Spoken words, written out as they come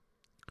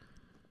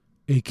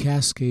A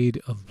Cascade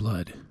of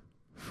Blood,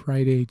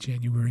 Friday,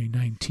 January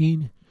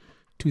 19,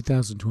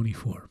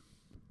 2024.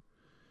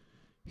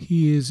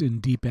 He is in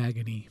deep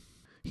agony.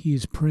 He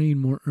is praying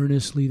more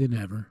earnestly than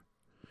ever.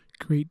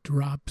 Great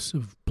drops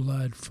of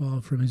blood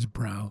fall from his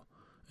brow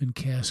and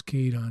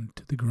cascade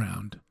onto the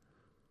ground.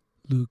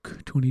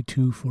 Luke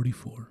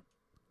 22:44.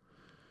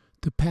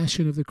 The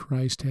passion of the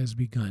Christ has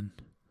begun.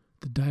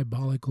 The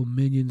diabolical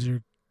minions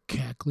are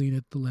cackling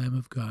at the Lamb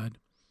of God.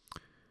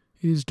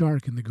 It is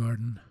dark in the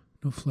garden.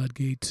 No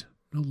floodgates,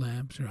 no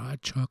lamps or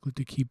hot chocolate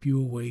to keep you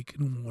awake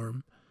and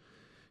warm.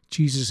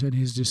 Jesus and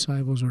his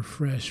disciples are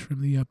fresh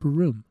from the upper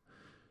room.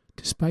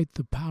 Despite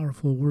the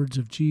powerful words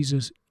of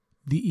Jesus,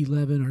 the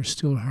 11 are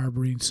still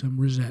harboring some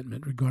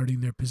resentment regarding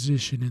their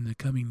position in the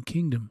coming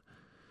kingdom,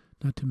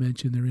 not to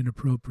mention their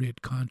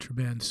inappropriate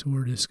contraband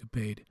sword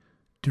escapade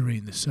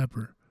during the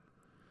supper.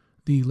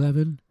 The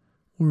 11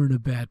 were in a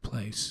bad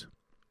place.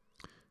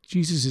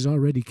 Jesus is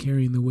already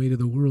carrying the weight of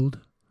the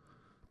world,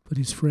 but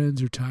his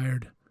friends are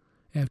tired.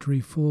 After a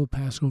full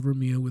Passover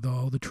meal with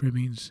all the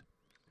trimmings,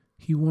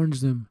 he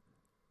warns them,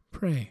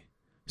 "Pray,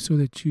 so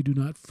that you do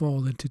not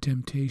fall into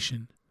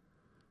temptation."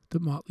 The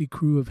motley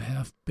crew of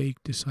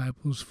half-baked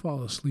disciples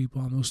fall asleep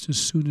almost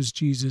as soon as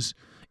Jesus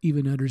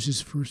even utters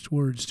his first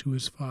words to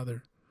his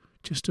Father,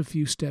 just a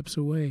few steps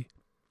away.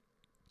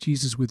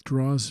 Jesus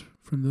withdraws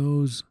from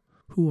those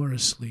who are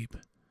asleep.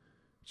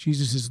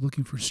 Jesus is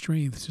looking for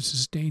strength to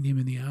sustain him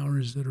in the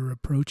hours that are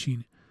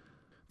approaching.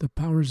 The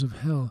powers of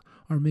hell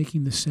are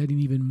making the setting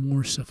even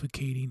more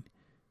suffocating.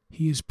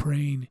 He is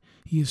praying.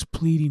 He is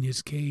pleading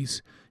his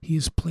case. He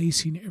is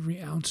placing every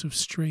ounce of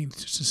strength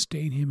to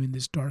sustain him in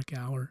this dark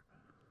hour.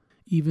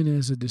 Even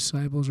as the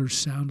disciples are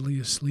soundly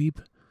asleep,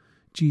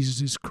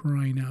 Jesus is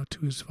crying out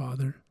to his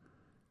Father.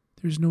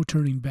 There's no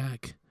turning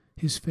back.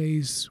 His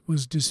face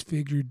was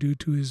disfigured due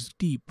to his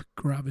deep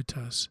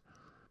gravitas.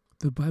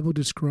 The Bible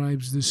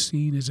describes this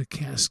scene as a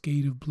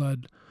cascade of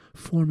blood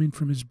forming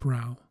from his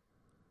brow.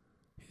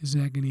 His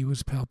agony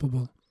was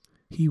palpable.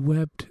 He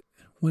wept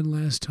one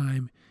last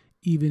time,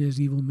 even as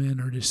evil men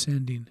are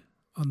descending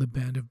on the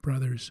band of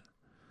brothers.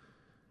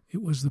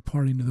 It was the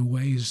parting of the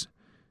ways.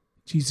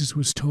 Jesus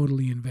was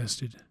totally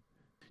invested.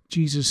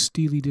 Jesus'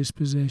 steely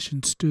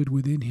disposition stood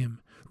within him,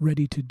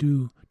 ready to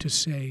do, to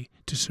say,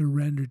 to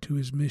surrender to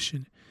his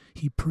mission.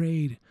 He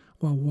prayed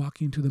while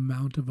walking to the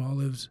Mount of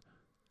Olives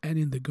and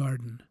in the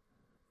garden.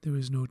 There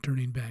was no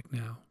turning back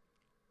now.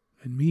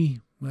 And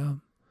me,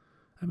 well,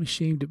 I'm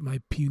ashamed of my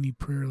puny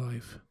prayer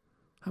life.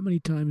 How many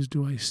times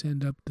do I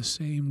send up the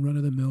same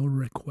run-of-the-mill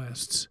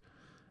requests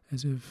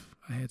as if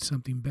I had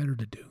something better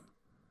to do?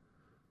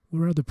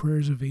 Where are the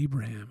prayers of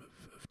Abraham,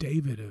 of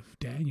David, of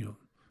Daniel,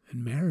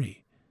 and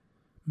Mary?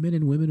 Men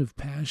and women of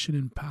passion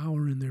and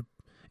power in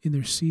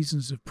their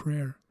seasons of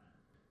prayer.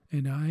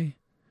 And I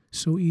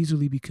so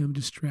easily become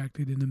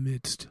distracted in the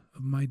midst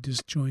of my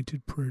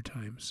disjointed prayer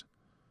times.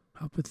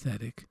 How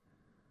pathetic.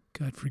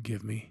 God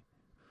forgive me.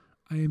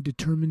 I am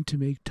determined to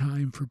make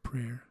time for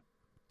prayer.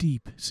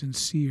 Deep,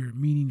 sincere,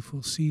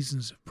 meaningful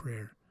seasons of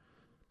prayer.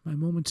 My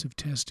moments of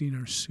testing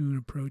are soon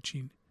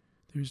approaching.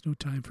 There is no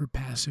time for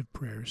passive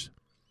prayers.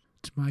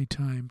 It's my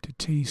time to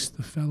taste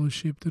the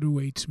fellowship that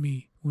awaits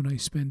me when I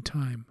spend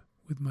time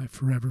with my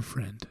forever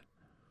friend.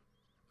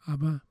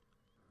 Abba,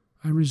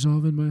 I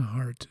resolve in my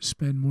heart to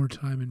spend more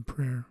time in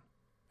prayer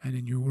and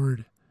in your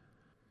word.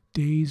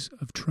 Days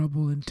of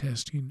trouble and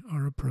testing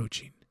are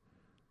approaching.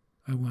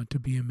 I want to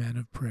be a man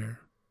of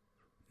prayer.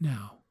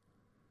 Now,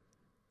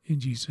 in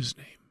Jesus'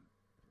 name,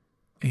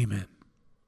 amen.